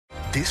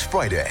This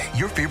Friday,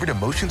 your favorite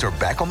emotions are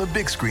back on the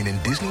big screen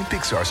in Disney and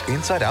Pixar's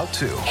Inside Out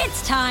 2.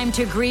 It's time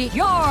to greet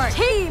your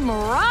Team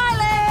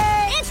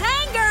Riley! It's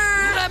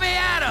anger! Let me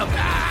at him!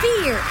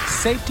 Fear!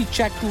 Safety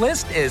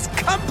checklist is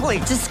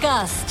complete!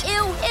 Disgust! Ew,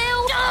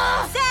 ew!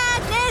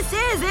 Sadness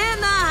is in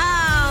the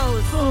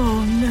house!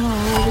 Oh, no.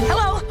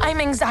 Hello, I'm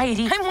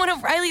anxiety. I'm one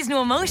of Riley's new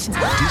emotions.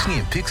 Disney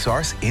and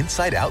Pixar's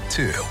Inside Out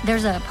 2.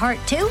 There's a part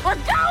 2? We're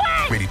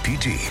going! Rated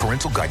PG.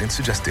 Parental guidance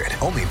suggested.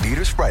 Only in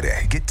theaters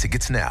Friday. Get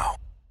tickets now.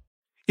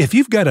 If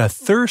you've got a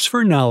thirst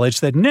for knowledge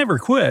that never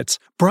quits,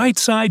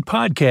 Brightside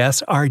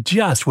Podcasts are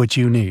just what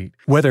you need.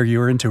 Whether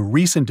you're into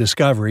recent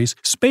discoveries,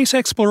 space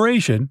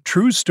exploration,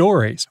 true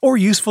stories, or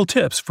useful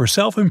tips for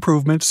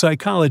self-improvement,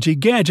 psychology,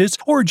 gadgets,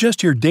 or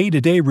just your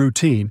day-to-day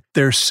routine,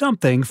 there's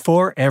something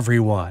for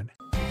everyone.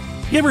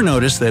 You ever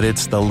notice that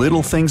it's the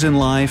little things in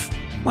life?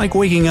 Like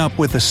waking up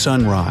with the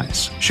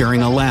sunrise,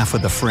 sharing a laugh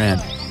with a friend,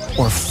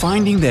 or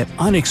finding that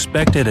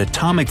unexpected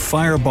atomic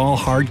fireball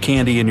hard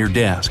candy in your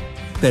desk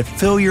that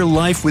fill your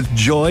life with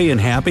joy and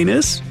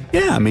happiness?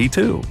 Yeah, me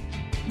too.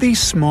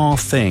 These small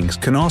things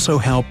can also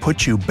help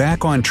put you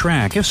back on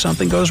track if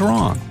something goes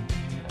wrong.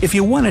 If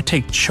you want to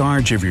take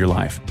charge of your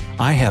life,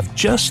 I have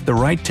just the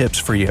right tips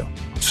for you.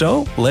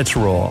 So, let's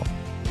roll.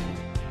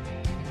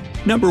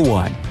 Number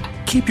 1.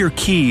 Keep your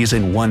keys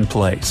in one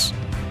place.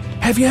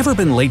 Have you ever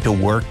been late to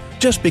work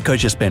just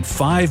because you spent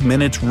 5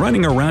 minutes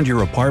running around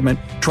your apartment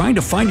trying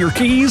to find your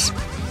keys?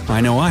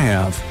 I know I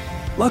have.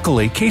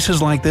 Luckily,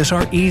 cases like this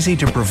are easy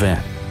to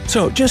prevent.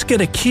 So just get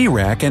a key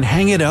rack and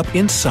hang it up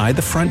inside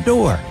the front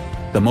door.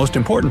 The most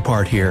important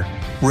part here,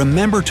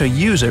 remember to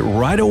use it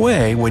right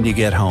away when you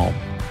get home.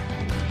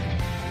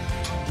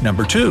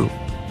 Number 2.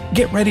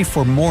 Get ready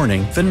for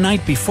morning the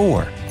night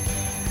before.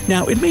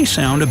 Now, it may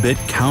sound a bit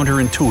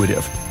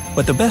counterintuitive,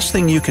 but the best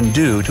thing you can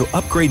do to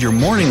upgrade your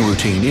morning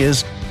routine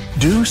is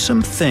do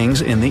some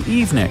things in the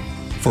evening.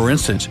 For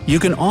instance, you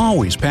can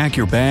always pack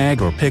your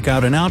bag or pick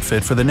out an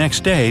outfit for the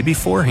next day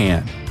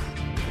beforehand.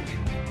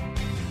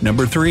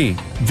 Number 3.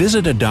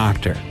 Visit a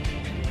doctor.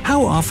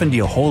 How often do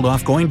you hold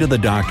off going to the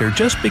doctor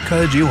just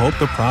because you hope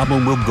the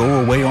problem will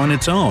go away on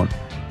its own?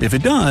 If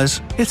it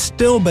does, it's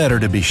still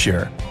better to be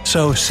sure.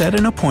 So set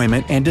an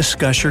appointment and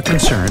discuss your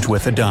concerns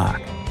with a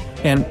doc.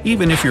 And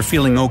even if you're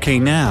feeling okay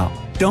now,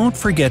 don't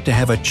forget to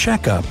have a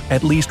checkup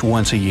at least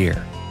once a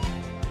year.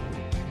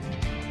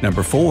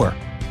 Number 4.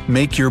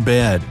 Make your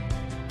bed.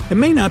 It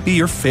may not be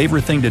your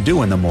favorite thing to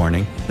do in the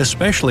morning,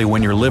 especially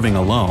when you're living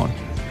alone.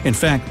 In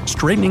fact,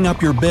 straightening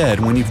up your bed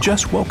when you've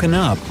just woken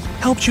up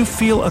helps you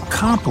feel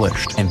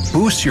accomplished and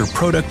boosts your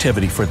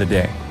productivity for the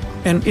day.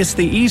 And it's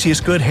the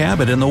easiest good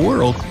habit in the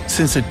world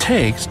since it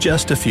takes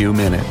just a few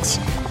minutes.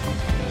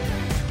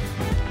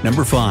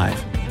 Number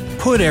 5.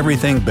 Put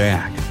everything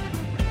back.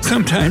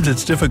 Sometimes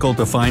it's difficult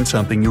to find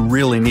something you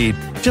really need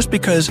just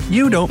because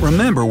you don't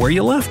remember where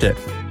you left it.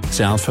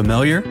 Sounds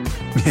familiar?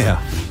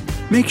 Yeah.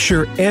 Make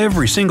sure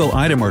every single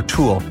item or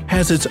tool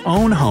has its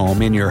own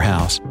home in your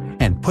house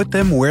and put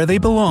them where they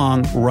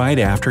belong right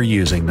after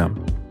using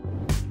them.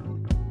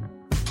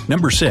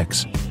 Number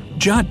 6.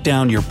 Jot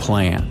down your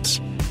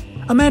plans.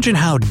 Imagine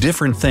how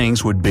different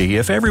things would be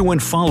if everyone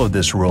followed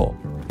this rule.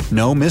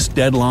 No missed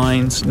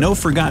deadlines, no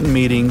forgotten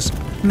meetings,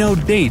 no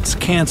dates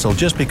canceled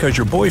just because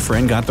your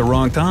boyfriend got the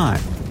wrong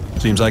time.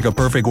 Seems like a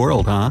perfect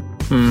world, huh?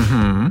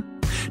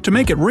 To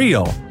make it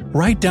real,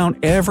 write down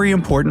every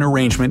important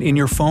arrangement in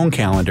your phone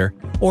calendar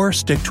or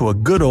stick to a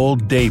good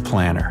old day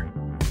planner.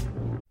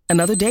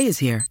 Another day is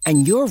here,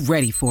 and you're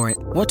ready for it.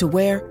 What to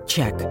wear?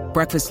 Check.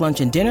 Breakfast, lunch,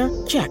 and dinner?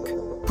 Check.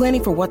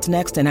 Planning for what's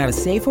next and how to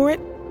save for it?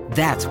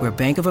 That's where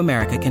Bank of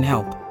America can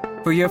help.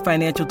 For your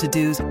financial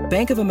to-dos,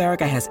 Bank of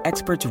America has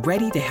experts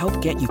ready to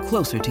help get you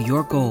closer to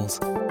your goals.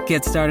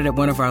 Get started at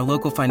one of our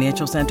local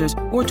financial centers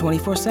or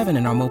 24/7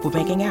 in our mobile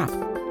banking app.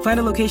 Find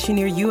a location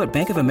near you at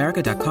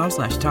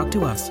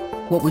bankofamerica.com/talktous.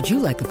 What would you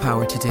like the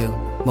power to do?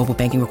 Mobile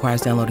banking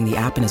requires downloading the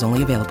app and is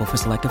only available for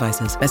select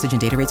devices. Message and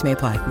data rates may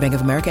apply. Bank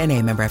of America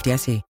N.A., member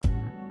FDIC.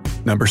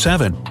 Number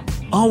 7.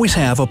 Always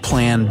have a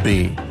plan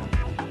B.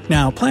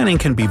 Now, planning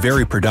can be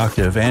very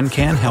productive and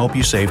can help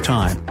you save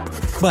time.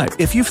 But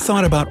if you've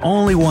thought about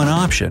only one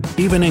option,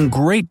 even in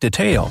great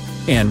detail,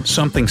 and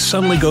something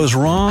suddenly goes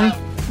wrong,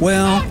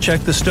 well,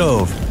 check the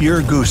stove.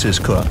 Your goose is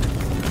cooked.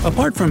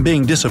 Apart from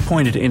being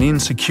disappointed and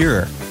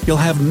insecure, you'll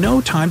have no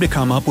time to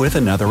come up with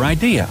another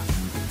idea.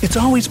 It's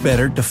always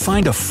better to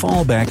find a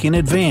fallback in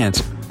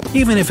advance,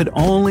 even if it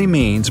only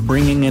means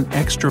bringing an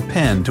extra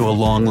pen to a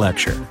long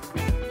lecture.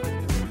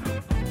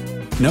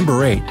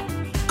 Number 8.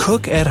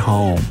 Cook at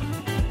home.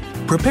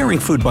 Preparing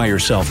food by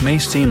yourself may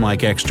seem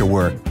like extra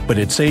work, but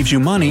it saves you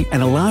money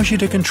and allows you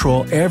to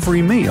control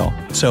every meal,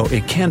 so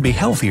it can be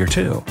healthier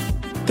too.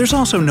 There's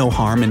also no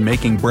harm in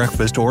making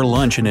breakfast or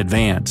lunch in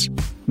advance.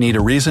 Need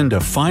a reason to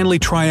finally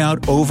try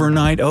out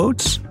overnight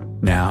oats?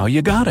 Now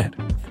you got it.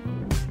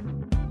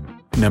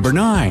 Number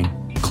 9.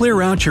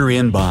 Clear out your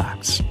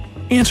inbox.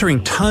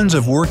 Answering tons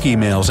of work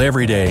emails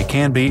every day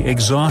can be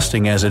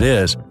exhausting as it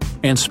is,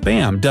 and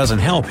spam doesn't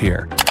help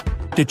here.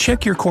 To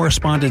check your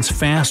correspondence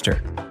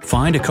faster,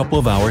 Find a couple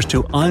of hours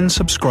to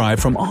unsubscribe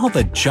from all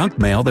the junk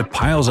mail that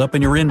piles up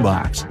in your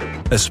inbox,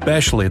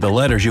 especially the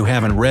letters you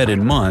haven't read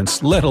in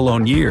months, let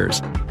alone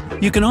years.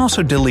 You can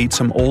also delete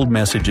some old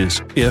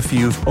messages, if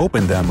you've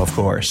opened them, of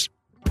course.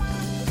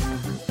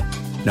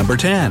 Number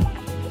 10.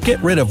 Get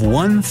rid of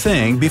one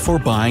thing before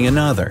buying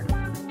another.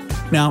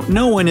 Now,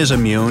 no one is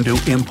immune to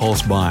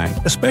impulse buying,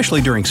 especially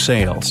during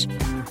sales.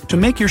 To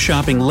make your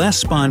shopping less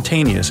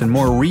spontaneous and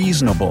more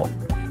reasonable,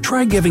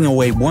 try giving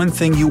away one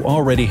thing you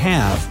already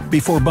have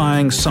before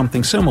buying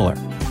something similar.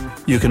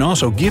 You can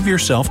also give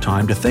yourself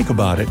time to think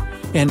about it,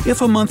 and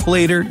if a month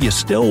later you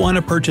still want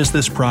to purchase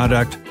this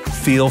product,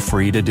 feel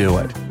free to do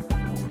it.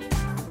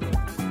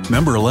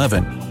 Number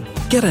 11.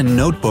 Get a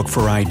notebook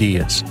for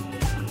ideas.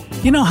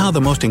 You know how the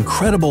most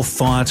incredible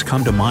thoughts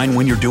come to mind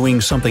when you're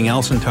doing something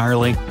else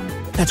entirely?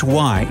 That's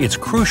why it's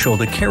crucial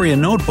to carry a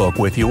notebook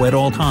with you at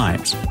all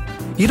times.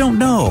 You don't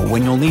know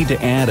when you'll need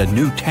to add a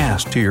new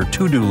task to your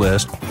to-do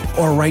list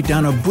or write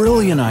down a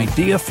brilliant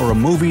idea for a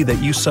movie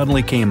that you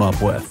suddenly came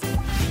up with.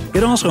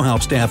 It also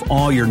helps to have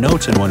all your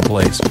notes in one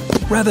place,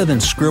 rather than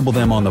scribble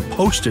them on the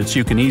Post-its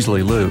you can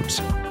easily lose.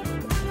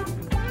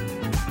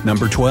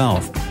 Number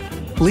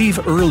 12.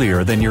 Leave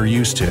earlier than you're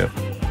used to.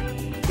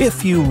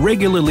 If you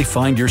regularly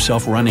find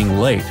yourself running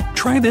late,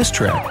 try this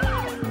trick.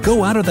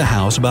 Go out of the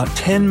house about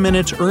 10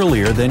 minutes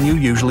earlier than you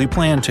usually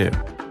plan to.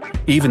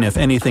 Even if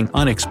anything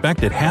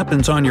unexpected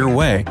happens on your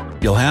way,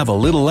 you'll have a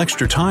little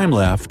extra time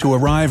left to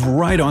arrive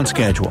right on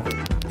schedule.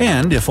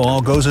 And if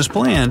all goes as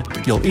planned,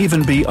 you'll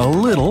even be a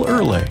little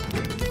early.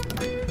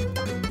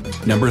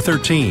 Number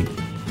 13.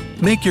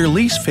 Make your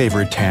least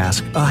favorite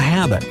task a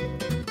habit.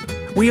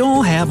 We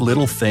all have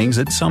little things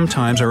that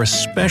sometimes are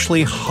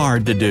especially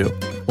hard to do,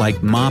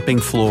 like mopping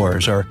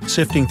floors or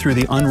sifting through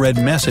the unread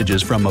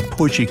messages from a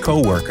pushy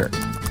coworker.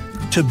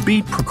 To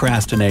beat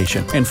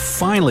procrastination and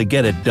finally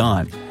get it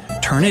done,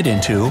 turn it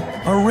into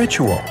a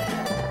ritual.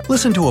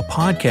 Listen to a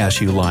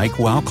podcast you like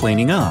while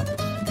cleaning up.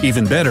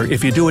 Even better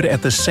if you do it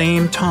at the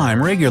same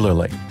time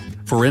regularly.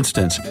 For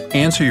instance,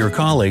 answer your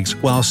colleagues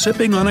while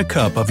sipping on a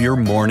cup of your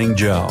morning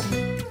joe.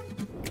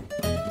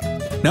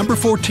 Number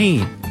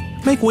 14.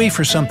 Make way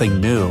for something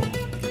new.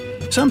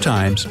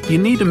 Sometimes you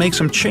need to make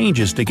some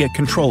changes to get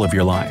control of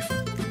your life.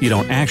 You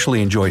don't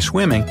actually enjoy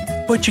swimming,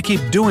 but you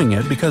keep doing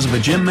it because of a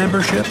gym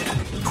membership?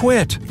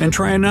 Quit and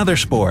try another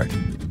sport.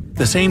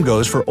 The same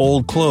goes for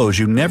old clothes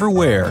you never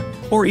wear,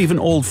 or even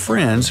old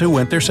friends who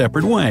went their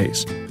separate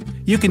ways.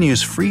 You can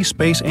use free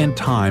space and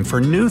time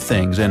for new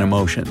things and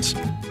emotions.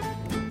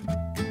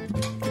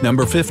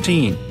 Number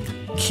 15.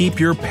 Keep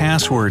your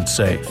passwords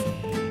safe.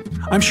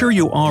 I'm sure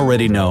you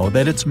already know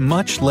that it's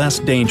much less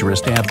dangerous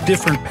to have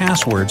different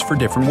passwords for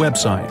different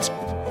websites.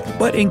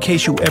 But in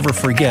case you ever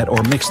forget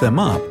or mix them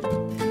up,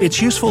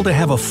 it's useful to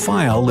have a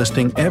file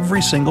listing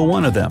every single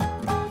one of them.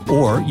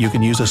 Or you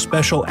can use a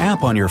special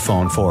app on your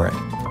phone for it.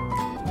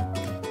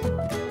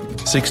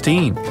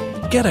 16.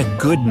 Get a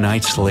good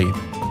night's sleep.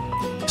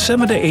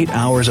 7 to 8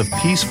 hours of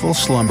peaceful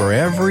slumber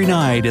every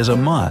night is a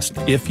must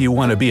if you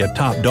want to be a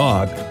top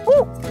dog.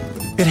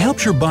 It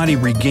helps your body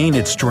regain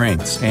its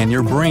strengths and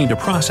your brain to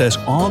process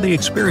all the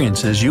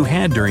experiences you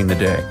had during the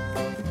day.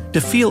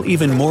 To feel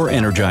even more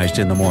energized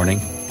in the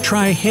morning,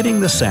 try hitting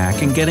the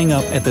sack and getting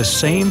up at the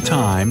same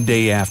time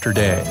day after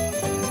day.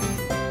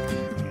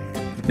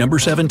 Number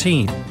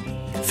 17.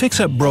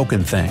 Fix up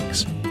broken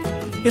things.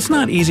 It's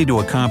not easy to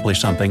accomplish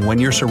something when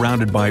you're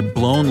surrounded by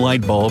blown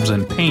light bulbs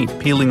and paint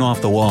peeling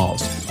off the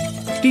walls.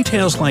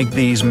 Details like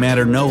these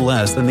matter no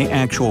less than the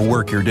actual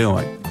work you're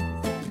doing.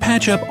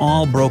 Patch up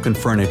all broken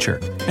furniture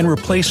and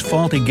replace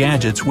faulty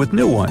gadgets with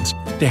new ones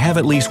to have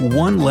at least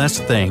one less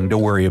thing to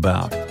worry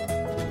about.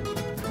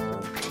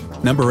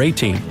 Number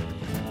 18.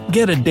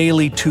 Get a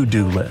daily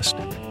to-do list.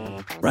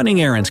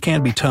 Running errands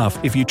can be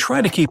tough if you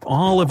try to keep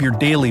all of your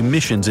daily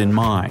missions in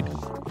mind.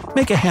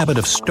 Make a habit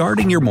of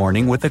starting your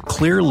morning with a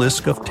clear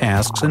list of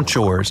tasks and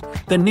chores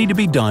that need to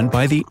be done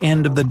by the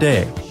end of the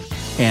day.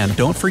 And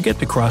don't forget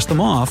to cross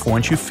them off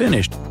once you've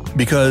finished,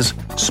 because,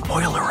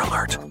 spoiler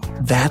alert,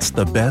 that's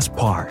the best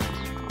part.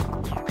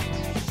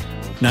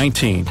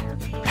 19.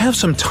 Have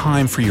some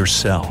time for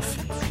yourself.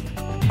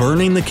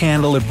 Burning the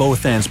candle at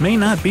both ends may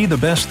not be the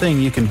best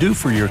thing you can do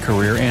for your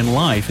career and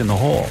life in the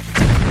whole.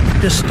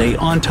 To stay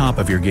on top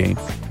of your game,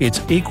 it's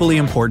equally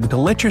important to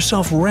let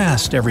yourself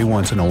rest every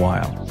once in a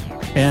while.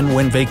 And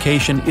when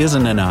vacation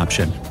isn't an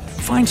option,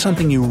 find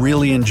something you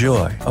really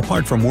enjoy,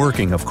 apart from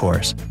working, of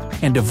course,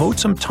 and devote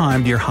some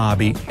time to your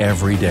hobby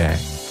every day.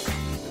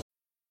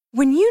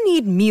 When you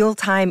need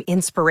mealtime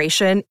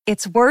inspiration,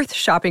 it's worth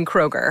shopping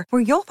Kroger,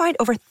 where you'll find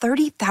over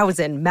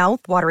 30,000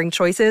 mouth-watering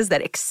choices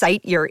that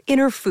excite your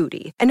inner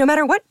foodie. And no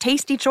matter what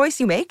tasty choice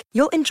you make,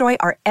 you'll enjoy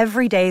our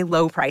everyday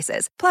low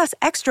prices, plus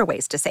extra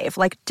ways to save,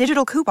 like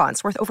digital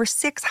coupons worth over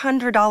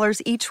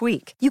 $600 each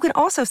week. You can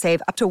also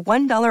save up to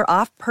 $1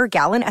 off per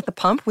gallon at the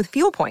pump with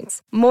fuel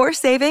points. More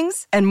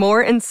savings and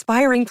more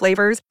inspiring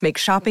flavors make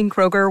shopping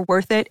Kroger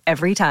worth it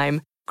every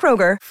time.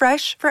 Kroger,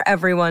 fresh for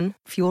everyone.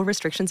 Fuel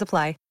restrictions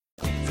apply.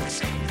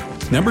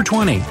 Number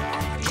 20.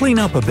 Clean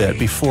up a bit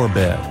before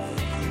bed.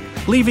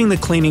 Leaving the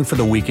cleaning for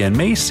the weekend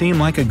may seem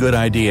like a good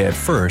idea at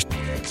first,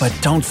 but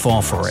don't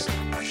fall for it.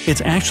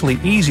 It's actually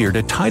easier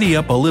to tidy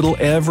up a little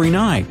every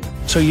night,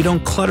 so you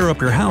don't clutter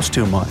up your house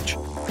too much.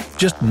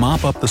 Just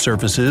mop up the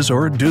surfaces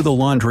or do the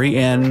laundry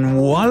and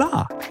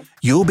voila!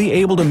 You'll be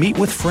able to meet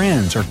with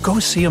friends or go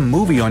see a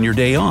movie on your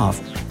day off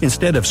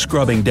instead of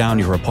scrubbing down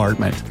your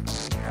apartment.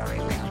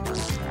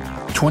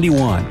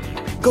 21.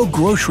 Go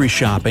grocery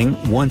shopping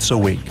once a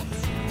week.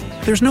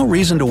 There's no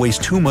reason to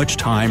waste too much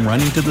time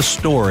running to the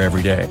store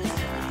every day.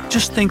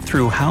 Just think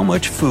through how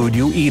much food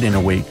you eat in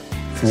a week,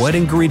 what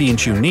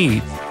ingredients you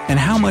need, and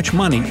how much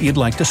money you'd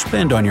like to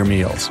spend on your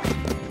meals.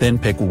 Then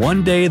pick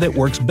one day that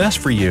works best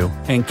for you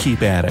and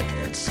keep at it.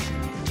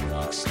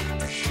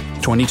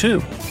 22.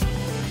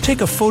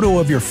 Take a photo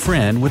of your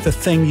friend with the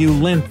thing you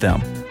lent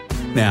them.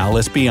 Now,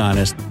 let's be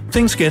honest,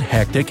 things get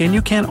hectic and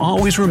you can't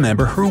always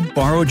remember who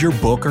borrowed your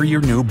book or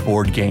your new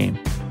board game.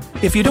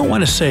 If you don't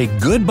want to say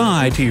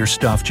goodbye to your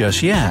stuff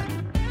just yet,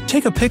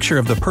 take a picture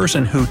of the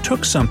person who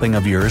took something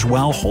of yours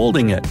while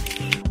holding it.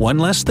 One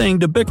less thing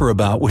to bicker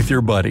about with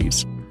your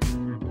buddies.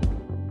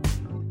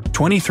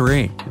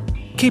 23.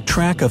 Keep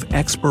track of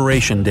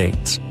expiration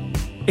dates.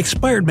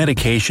 Expired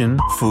medication,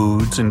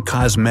 foods, and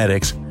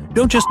cosmetics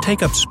don't just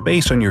take up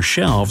space on your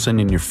shelves and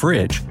in your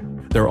fridge.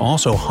 They're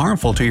also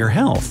harmful to your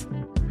health.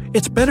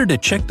 It's better to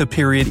check the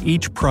period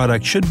each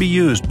product should be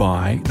used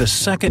by the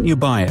second you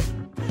buy it.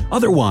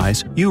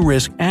 Otherwise, you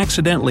risk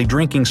accidentally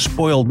drinking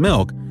spoiled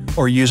milk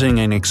or using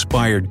an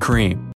expired cream.